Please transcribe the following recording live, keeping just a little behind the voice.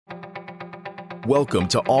Welcome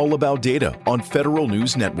to All About Data on Federal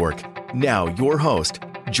News Network. Now your host,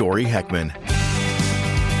 Jory Heckman.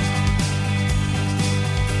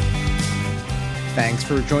 Thanks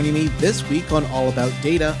for joining me this week on All About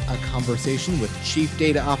Data, a conversation with chief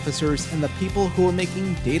data officers and the people who are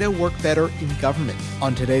making data work better in government.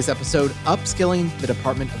 On today's episode, Upskilling the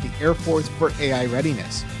Department of the Air Force for AI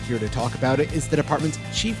Readiness. Here to talk about it is the department's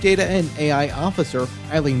Chief Data and AI Officer,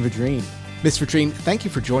 Eileen Vidrine. Ms. Vidrine, thank you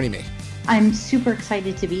for joining me. I'm super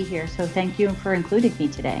excited to be here, so thank you for including me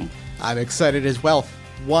today. I'm excited as well.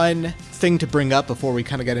 One thing to bring up before we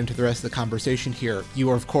kind of get into the rest of the conversation here.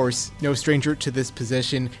 You are, of course, no stranger to this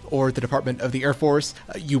position or the Department of the Air Force.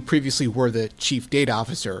 You previously were the Chief Data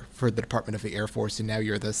Officer for the Department of the Air Force, and now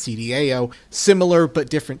you're the CDAO. Similar but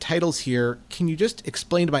different titles here. Can you just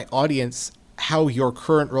explain to my audience how your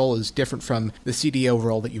current role is different from the CDO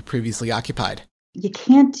role that you previously occupied? You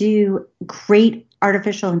can't do great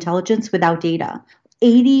artificial intelligence without data.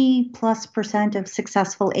 80+% of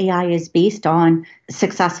successful AI is based on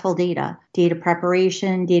successful data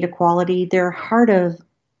preparation, data quality. They're heart of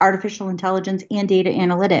artificial intelligence and data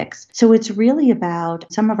analytics. So it's really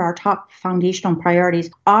about some of our top foundational priorities,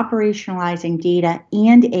 operationalizing data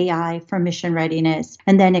and AI for mission readiness,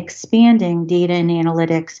 and then expanding data and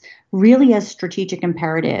analytics really as strategic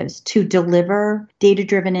imperatives to deliver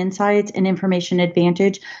data-driven insights and information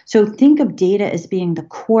advantage. So think of data as being the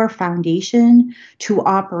core foundation to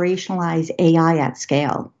operationalize AI at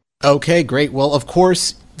scale. Okay, great. Well, of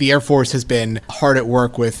course, the Air Force has been hard at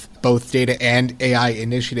work with both data and AI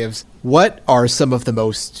initiatives. What are some of the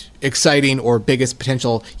most exciting or biggest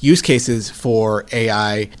potential use cases for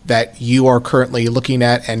AI that you are currently looking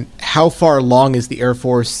at, and how far along is the Air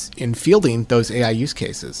Force in fielding those AI use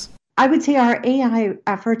cases? I would say our AI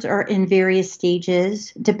efforts are in various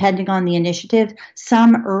stages, depending on the initiative,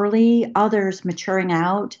 some early, others maturing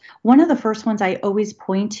out. One of the first ones I always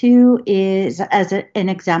point to is, as an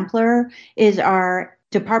exemplar, is our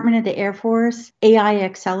Department of the Air Force AI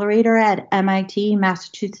Accelerator at MIT,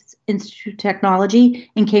 Massachusetts Institute of Technology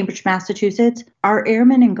in Cambridge, Massachusetts. Our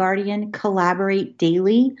airmen and guardian collaborate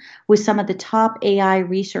daily with some of the top AI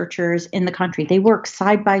researchers in the country. They work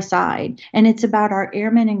side by side, and it's about our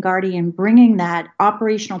airmen and guardian bringing that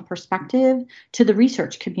operational perspective to the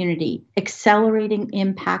research community, accelerating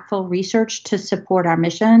impactful research to support our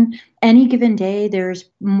mission. Any given day, there's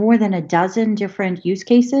more than a dozen different use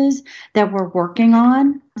cases that we're working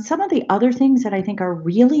on. Some of the other things that I think are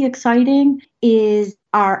really exciting is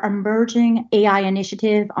our emerging AI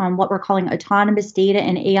initiative on what we're calling autonomous data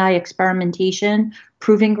and AI experimentation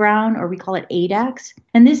proving ground, or we call it ADEX.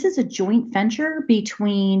 And this is a joint venture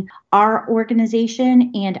between our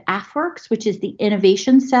organization and AFWERX, which is the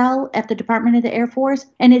innovation cell at the Department of the Air Force.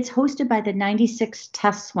 And it's hosted by the 96th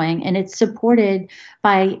Test Wing, and it's supported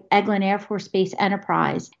by Eglin Air Force Base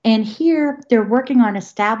Enterprise. And here they're working on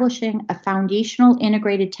establishing a foundational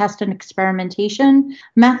integrated test and experimentation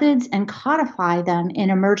methods and codify them in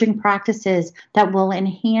emerging practices that will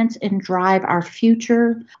enhance and drive our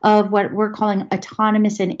future of what we're calling autonomous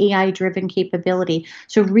and AI-driven capability.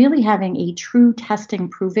 So really having a true testing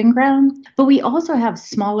proving ground. But we also have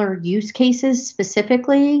smaller use cases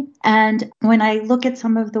specifically. And when I look at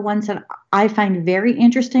some of the ones that I find very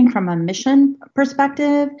interesting from a mission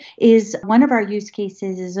perspective, is one of our use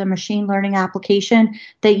cases is a machine learning application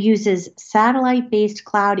that uses satellite-based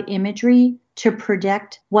cloud imagery to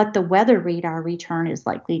predict what the weather radar return is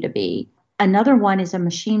likely to be. Another one is a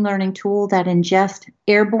machine learning tool that ingests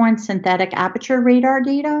airborne synthetic aperture radar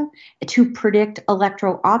data to predict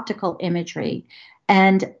electro-optical imagery.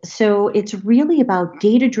 And so it's really about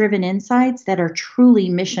data-driven insights that are truly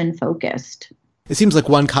mission-focused. It seems like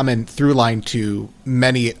one common through line to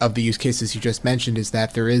many of the use cases you just mentioned is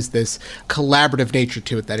that there is this collaborative nature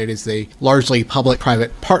to it, that it is a largely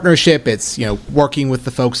public-private partnership. It's, working with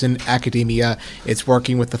the folks in academia. It's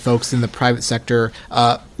working with the folks in the private sector,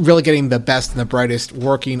 really getting the best and the brightest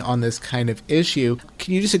working on this kind of issue.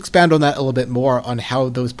 Can you just expound on that a little bit more on how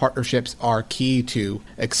those partnerships are key to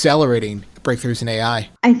accelerating breakthroughs in AI?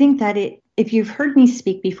 I think that if you've heard me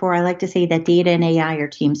speak before, I like to say that data and AI are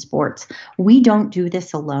team sports. We don't do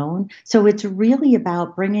this alone. So it's really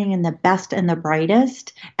about bringing in the best and the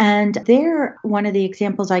brightest. And one of the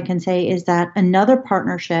examples I can say is that another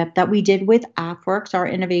partnership that we did with AFWERX, our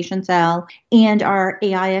innovation cell, and our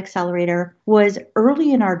AI accelerator was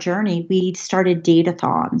early in our journey. We started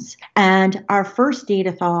datathons. And our first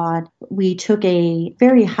datathon, we took a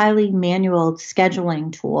very highly manual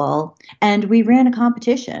scheduling tool and we ran a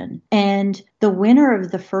competition. And the winner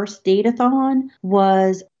of the first datathon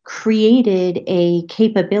was created a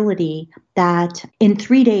capability that in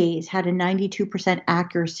 3 days had a 92%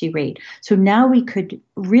 accuracy rate. So now we could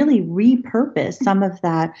really repurpose some of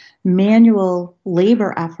that manual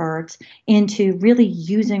labor efforts into really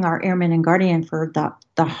using our airmen and guardian for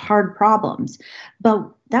the hard problems.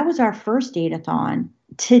 But that was our first datathon.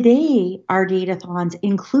 Today, our datathons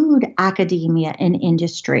include academia and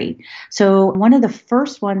industry. So one of the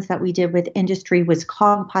first ones that we did with industry was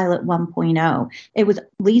Cogpilot 1.0. It was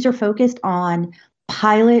laser focused on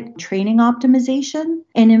pilot training optimization.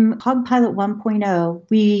 And in Cogpilot 1.0,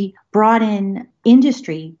 we brought in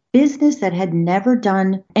industry, business that had never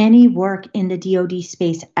done any work in the DoD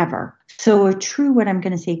space ever. So a true, what I'm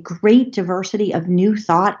going to say, great diversity of new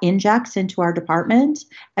thought injects into our department.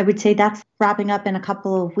 I would say that's wrapping up in a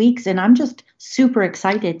couple of weeks. And I'm just super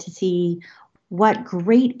excited to see what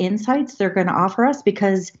great insights they're going to offer us,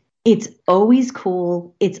 because it's always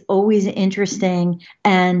cool, it's always interesting,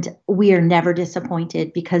 and we are never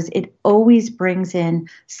disappointed because it always brings in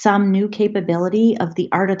some new capability of the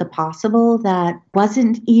art of the possible that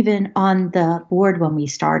wasn't even on the board when we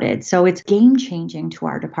started. So it's game-changing to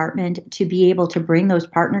our department to be able to bring those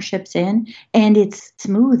partnerships in, and it's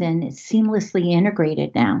smooth and it's seamlessly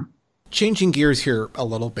integrated now. Changing gears here a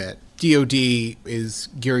little bit, DoD is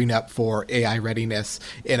gearing up for AI readiness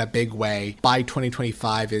in a big way. By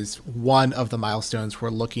 2025 is one of the milestones we're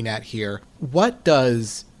looking at here. What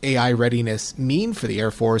does AI readiness mean for the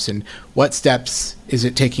Air Force, and what steps is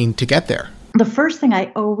it taking to get there? The first thing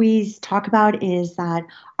I always talk about is that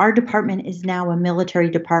our department is now a military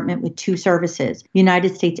department with two services,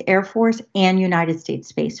 United States Air Force and United States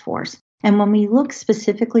Space Force. And when we look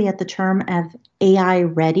specifically at the term of AI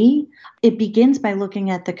ready, it begins by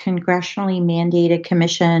looking at the congressionally mandated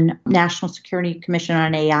commission, National Security Commission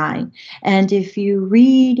on AI. And if you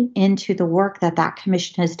read into the work that that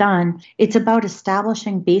commission has done, it's about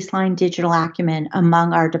establishing baseline digital acumen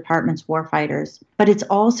among our department's warfighters. But it's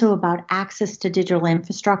also about access to digital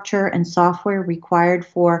infrastructure and software required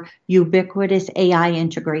for ubiquitous AI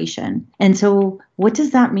integration. And so what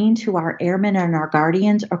does that mean to our airmen and our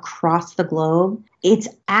guardians across the globe? It's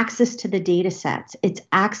access to the data sets, it's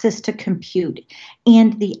access to compute,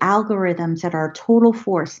 and the algorithms that our total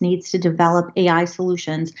force needs to develop AI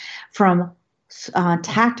solutions from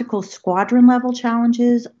tactical squadron level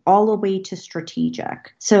challenges all the way to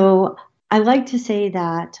strategic. So I like to say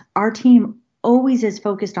that our team always is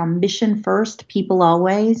focused on mission first, people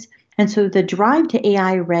always. And so the drive to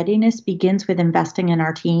AI readiness begins with investing in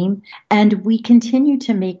our team, and we continue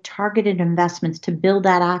to make targeted investments to build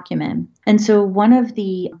that acumen. And so one of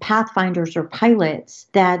the pathfinders or pilots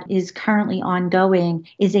that is currently ongoing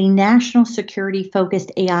is a national security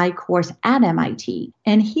focused AI course at MIT.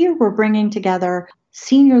 And here we're bringing together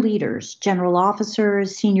senior leaders, general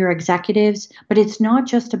officers, senior executives, but it's not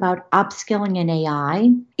just about upskilling in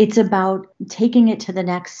AI. It's about taking it to the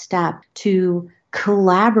next step to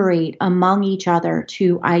collaborate among each other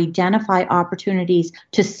to identify opportunities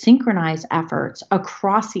to synchronize efforts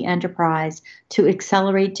across the enterprise to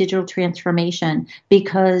accelerate digital transformation,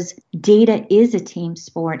 because data is a team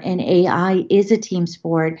sport and AI is a team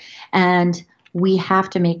sport. And we have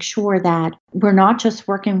to make sure that we're not just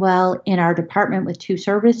working well in our department with two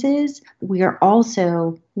services, we are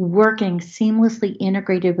also working seamlessly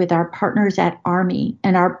integrated with our partners at Army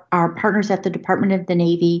and our partners at the Department of the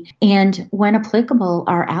Navy, and when applicable,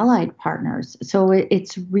 our allied partners. So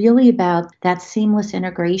it's really about that seamless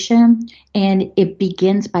integration, and it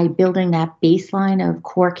begins by building that baseline of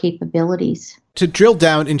core capabilities. To drill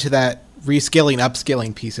down into that reskilling,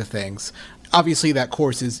 upskilling piece of things, obviously that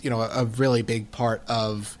course is, a really big part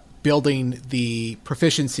of building the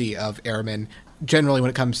proficiency of airmen, generally when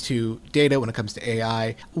it comes to data, when it comes to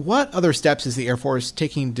AI. What other steps is the Air Force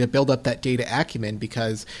taking to build up that data acumen?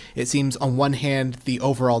 Because it seems on one hand, the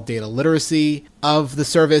overall data literacy of the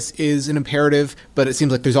service is an imperative, but it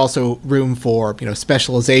seems like there's also room for,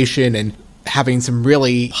 specialization and having some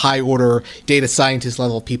really high order data scientist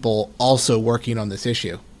level people also working on this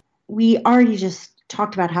issue. We already just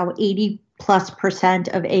talked about how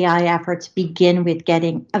 80+% of AI efforts begin with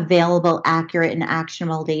getting available, accurate, and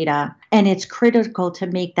actionable data. And it's critical to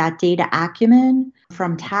make that data acumen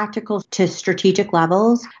from tactical to strategic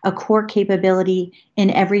levels a core capability in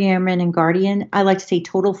every airman and guardian. I like to say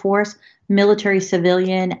total force, military,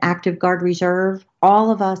 civilian, active guard, reserve.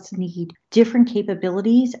 All of us need different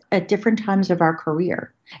capabilities at different times of our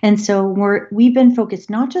career. And so we've been focused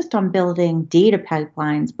not just on building data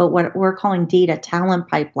pipelines, but what we're calling data talent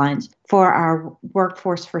pipelines for our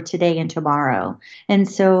workforce for today and tomorrow. And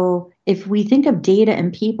so if we think of data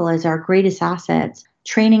and people as our greatest assets,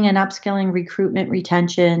 training and upskilling, recruitment,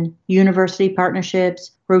 retention, university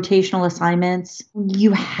partnerships, rotational assignments.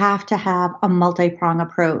 You have to have a multi-prong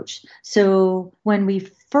approach. So when we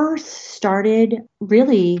first started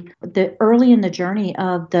really early in the journey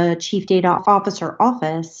of the Chief Data Officer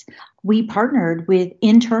office, we partnered with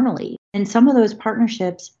internally. And some of those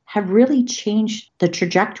partnerships have really changed the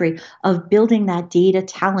trajectory of building that data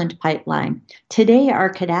talent pipeline. Today, our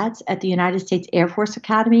cadets at the United States Air Force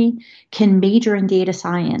Academy can major in data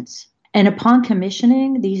science. And upon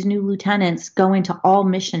commissioning, these new lieutenants go into all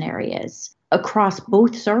mission areas across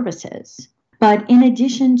both services. But in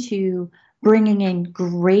addition to bringing in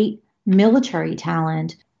great military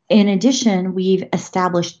talent, in addition, we've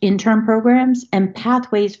established intern programs and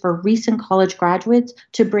pathways for recent college graduates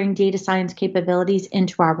to bring data science capabilities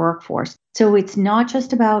into our workforce. So it's not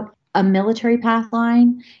just about a military path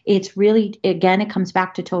line. It's really, again, it comes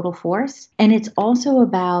back to total force. And it's also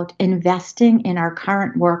about investing in our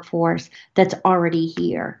current workforce that's already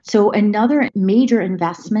here. So another major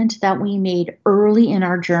investment that we made early in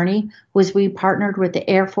our journey was we partnered with the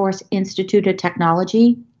Air Force Institute of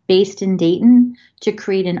Technology based in Dayton to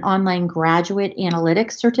create an online graduate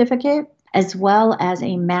analytics certificate, as well as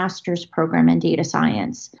a master's program in data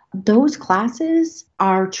science. Those classes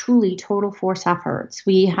are truly total force efforts.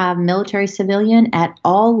 We have military civilian at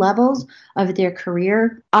all levels of their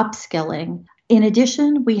career upskilling. In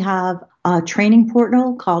addition, we have a training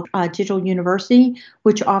portal called Digital University,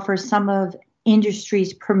 which offers some of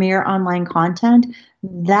industry's premier online content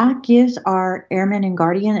that gives our airmen and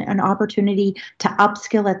guardian an opportunity to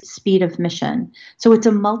upskill at the speed of mission. So it's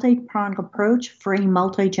a multi-pronged approach for a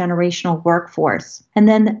multi-generational workforce. And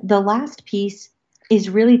then the last piece is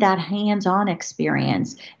really that hands-on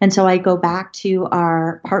experience. And so I go back to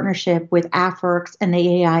our partnership with AFWERX and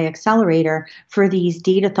the AI Accelerator for these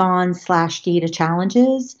datathons/data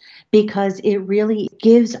challenges, because it really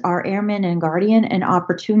gives our airmen and guardian an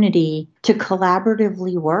opportunity to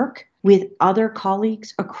collaboratively work with other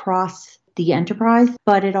colleagues across the enterprise,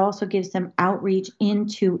 but it also gives them outreach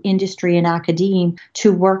into industry and academia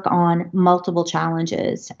to work on multiple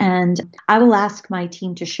challenges. And I will ask my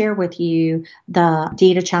team to share with you the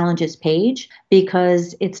data challenges page,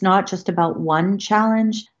 because it's not just about one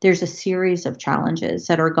challenge. There's a series of challenges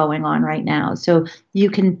that are going on right now. So you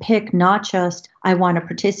can pick not just I want to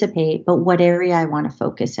participate, but what area I want to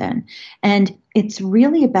focus in. And it's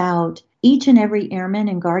really about each and every airman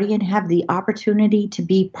and guardian have the opportunity to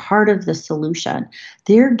be part of the solution.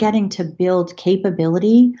 They're getting to build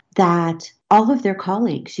capability that all of their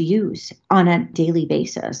colleagues use on a daily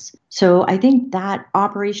basis. So I think that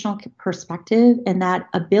operational perspective and that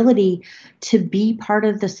ability to be part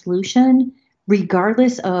of the solution,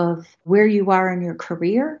 regardless of where you are in your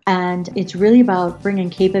career. And it's really about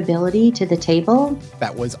bringing capability to the table.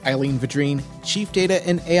 That was Eileen Vidrine, Chief Data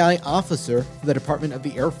and AI Officer for the Department of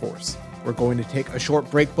the Air Force. We're going to take a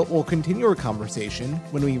short break, but we'll continue our conversation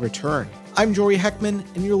when we return. I'm Jory Heckman,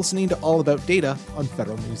 and you're listening to All About Data on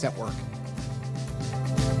Federal News Network.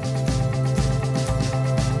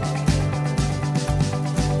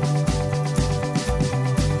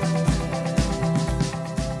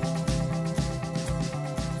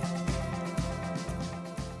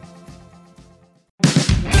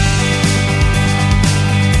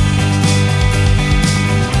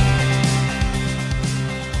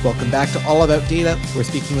 Welcome back to All About Data. We're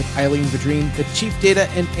speaking with Eileen Vidrine, the Chief Data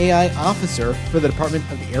and AI Officer for the Department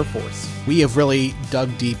of the Air Force. We have really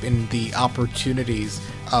dug deep in the opportunities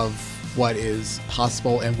of what is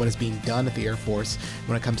possible and what is being done at the Air Force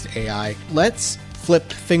when it comes to AI. Let's flip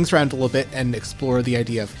things around a little bit and explore the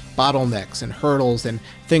idea of bottlenecks and hurdles and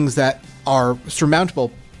things that are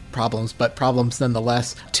surmountable problems, but problems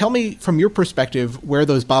nonetheless. Tell me from your perspective where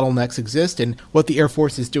those bottlenecks exist and what the Air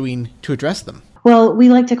Force is doing to address them. Well, we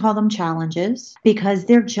like to call them challenges because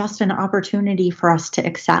they're just an opportunity for us to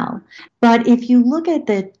excel. But if you look at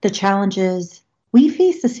the challenges, we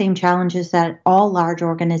face the same challenges that all large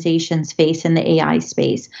organizations face in the AI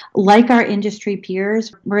space. Like our industry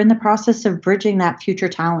peers, we're in the process of bridging that future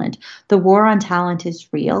talent. The war on talent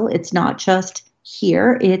is real. It's not just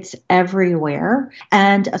here, it's everywhere.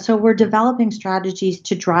 And so we're developing strategies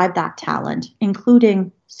to drive that talent,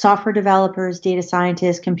 including software developers, data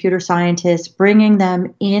scientists, computer scientists, bringing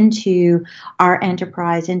them into our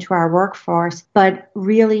enterprise, into our workforce, but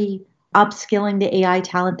really upskilling the AI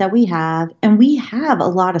talent that we have. And we have a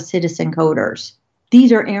lot of citizen coders.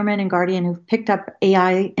 These are airmen and guardian who've picked up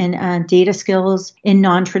AI and data skills in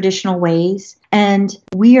non-traditional ways. And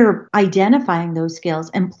we are identifying those skills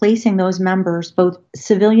and placing those members, both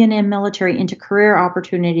civilian and military, into career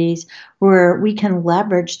opportunities where we can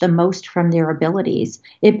leverage the most from their abilities.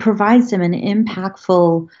 It provides them an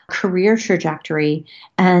impactful career trajectory.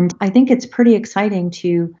 And I think it's pretty exciting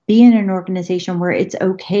to be in an organization where it's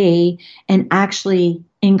okay and actually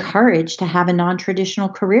encouraged to have a non-traditional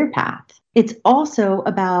career path. It's also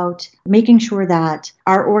about making sure that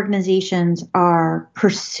our organizations are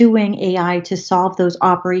pursuing AI to solve those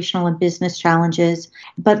operational and business challenges,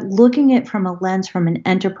 but looking at it from a lens from an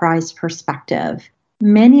enterprise perspective.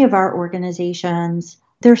 Many of our organizations,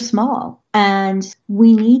 they're small, and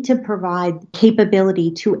we need to provide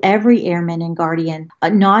capability to every airman and guardian,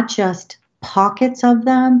 not just pockets of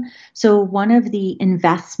them. So one of the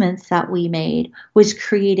investments that we made was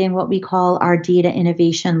creating what we call our Data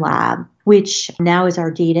Innovation Lab, which now is our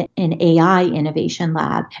Data and AI Innovation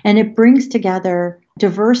Lab. And it brings together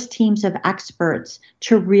diverse teams of experts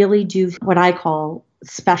to really do what I call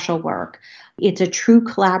special work. It's a true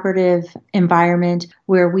collaborative environment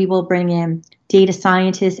where we will bring in data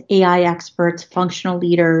scientists, AI experts, functional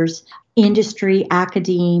leaders, industry,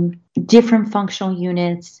 academe, different functional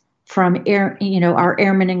units, from our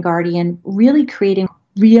airmen and guardian, really creating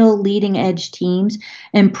real leading edge teams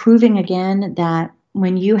and proving again that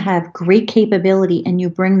when you have great capability and you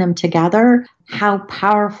bring them together, how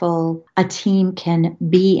powerful a team can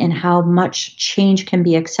be and how much change can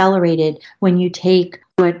be accelerated when you take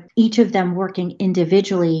what each of them working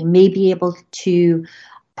individually may be able to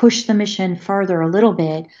push the mission further a little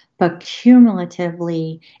bit, but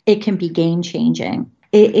cumulatively, it can be game changing.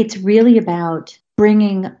 It's really about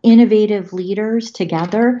bringing innovative leaders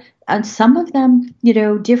together, and some of them,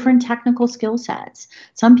 different technical skill sets.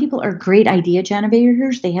 Some people are great idea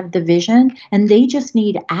generators. They have the vision and they just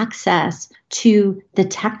need access to the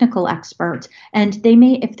technical experts. And they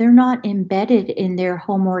may, if they're not embedded in their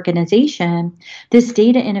home organization, this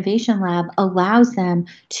Data Innovation Lab allows them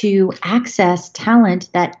to access talent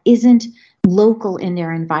that isn't local in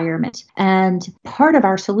their environment. And part of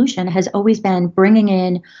our solution has always been bringing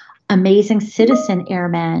in amazing citizen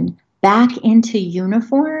airmen back into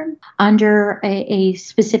uniform under a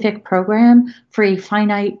specific program for a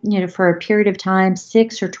finite, for a period of time,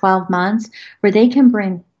 6 or 12 months, where they can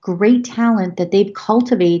bring great talent that they've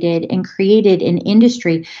cultivated and created in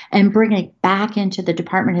industry and bring it back into the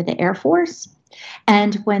Department of the Air Force.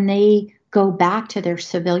 And when they go back to their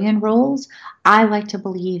civilian roles, I like to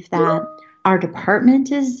believe that our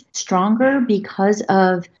department is stronger because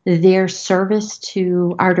of their service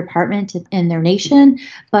to our department and their nation,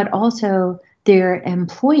 but also their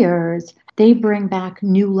employers, they bring back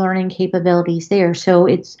new learning capabilities there. So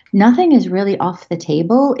nothing is really off the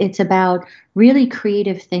table. It's about really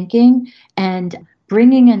creative thinking and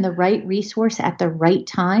bringing in the right resource at the right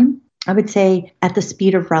time. I would say at the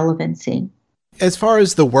speed of relevancy. As far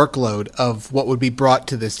as the workload of what would be brought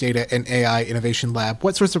to this Data and AI Innovation Lab,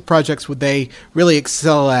 what sorts of projects would they really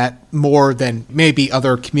excel at more than maybe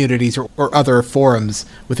other communities or other forums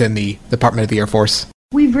within the Department of the Air Force?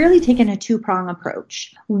 We've really taken a two-prong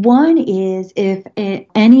approach. One is if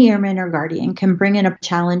any airman or guardian can bring in a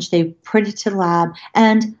challenge, they put it to the lab,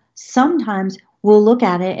 and sometimes we'll look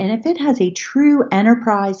at it, and if it has a true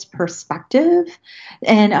enterprise perspective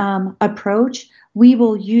and approach, we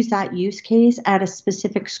will use that use case at a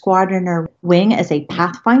specific squadron or wing as a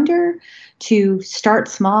pathfinder to start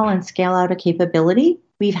small and scale out a capability.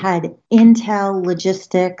 We've had intel,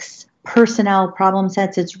 logistics, personnel problem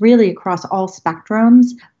sets. It's really across all spectrums.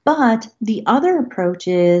 But the other approach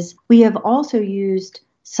is we have also used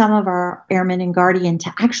some of our airmen and guardian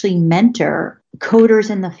to actually mentor coders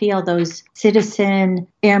in the field, those citizen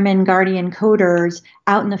airmen guardian coders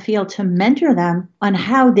out in the field, to mentor them on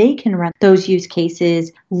how they can run those use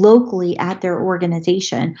cases locally at their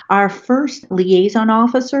organization. Our first liaison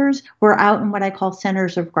officers were out in what I call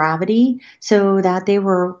centers of gravity, so that they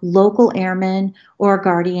were local airmen or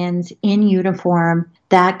guardians in uniform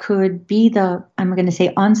that could be the, I'm going to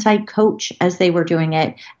say, on-site coach as they were doing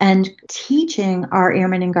it, and teaching our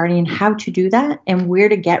airmen and guardian how to do that and where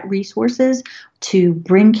to get resources to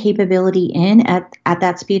bring capability in at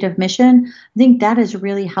that speed of mission. I think that has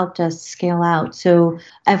really helped us scale out. So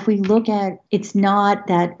if we look at, it's not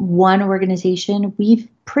that one organization, we've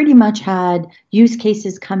pretty much had use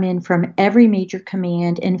cases come in from every major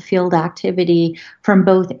command and field activity from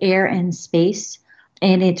both air and space.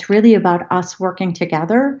 And it's really about us working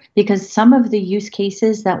together, because some of the use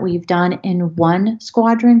cases that we've done in one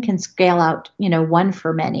squadron can scale out, one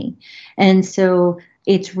for many. And so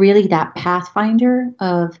it's really that pathfinder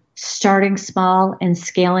of starting small and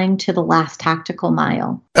scaling to the last tactical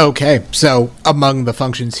mile. Okay, so among the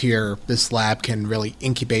functions here, this lab can really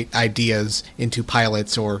incubate ideas into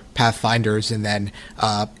pilots or pathfinders and then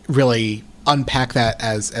really unpack that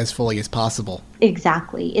as fully as possible.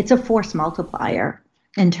 Exactly. It's a force multiplier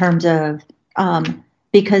in terms of,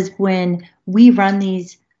 because when we run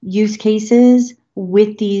these use cases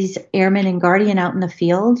with these airmen and guardian out in the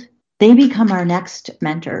field, they become our next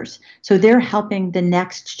mentors. So they're helping the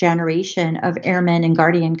next generation of airmen and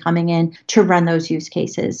guardian coming in to run those use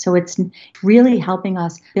cases. So it's really helping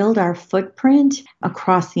us build our footprint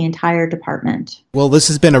across the entire department. Well, this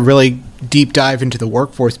has been a really deep dive into the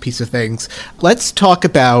workforce piece of things. Let's talk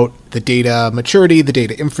about the data maturity, the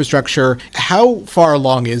data infrastructure. How far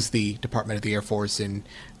along is the Department of the Air Force in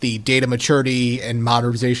the data maturity and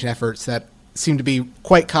modernization efforts that seem to be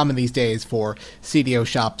quite common these days for CDO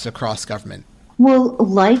shops across government? Well,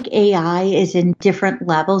 like AI is in different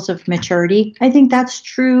levels of maturity, I think that's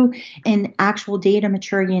true in actual data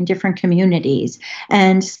maturity in different communities.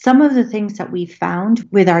 And some of the things that we found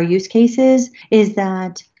with our use cases is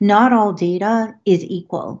that not all data is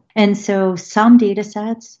equal. And so some data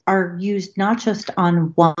sets are used not just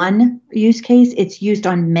on one use case, it's used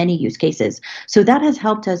on many use cases. So that has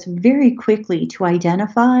helped us very quickly to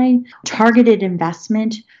identify targeted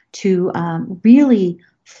investment to really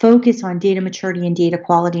focus on data maturity and data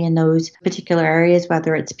quality in those particular areas,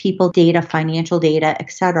 whether it's people data, financial data, et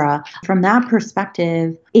cetera. From that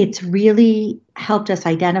perspective, it's really helped us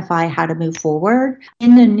identify how to move forward.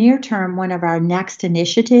 In the near term, one of our next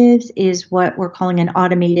initiatives is what we're calling an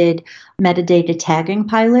automated metadata tagging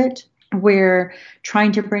pilot. We're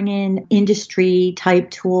trying to bring in industry type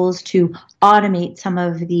tools to automate some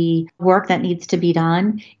of the work that needs to be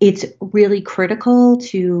done. It's really critical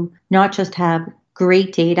to not just have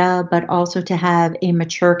great data, but also to have a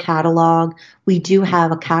mature catalog. We do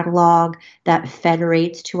have a catalog that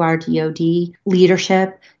federates to our DoD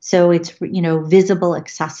leadership. So it's, visible,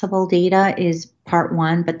 accessible data is part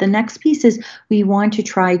one. But the next piece is we want to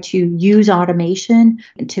try to use automation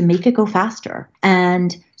to make it go faster.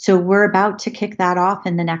 And so we're about to kick that off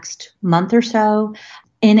in the next month or so.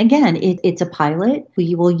 And again, it's a pilot.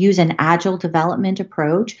 We will use an agile development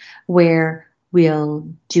approach where we'll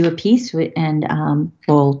do a piece and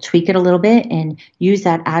we'll tweak it a little bit and use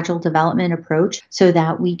that agile development approach so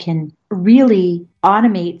that we can really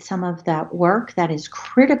automate some of that work that is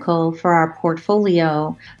critical for our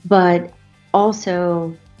portfolio, but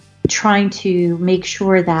also trying to make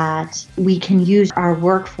sure that we can use our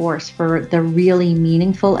workforce for the really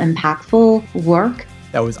meaningful, impactful work.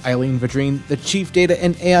 That was Eileen Vidrine, the Chief Data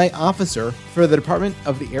and AI Officer for the Department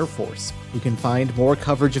of the Air Force. You can find more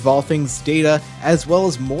coverage of all things data, as well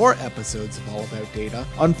as more episodes of All About Data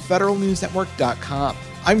on federalnewsnetwork.com.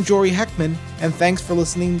 I'm Jory Heckman, and thanks for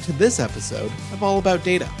listening to this episode of All About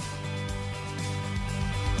Data.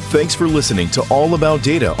 Thanks for listening to All About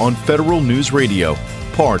Data on Federal News Radio,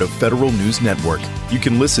 part of Federal News Network. You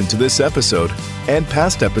can listen to this episode and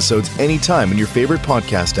past episodes anytime in your favorite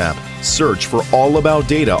podcast app. Search for All About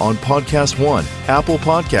Data on Podcast One, Apple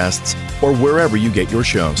Podcasts, or wherever you get your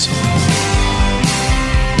shows.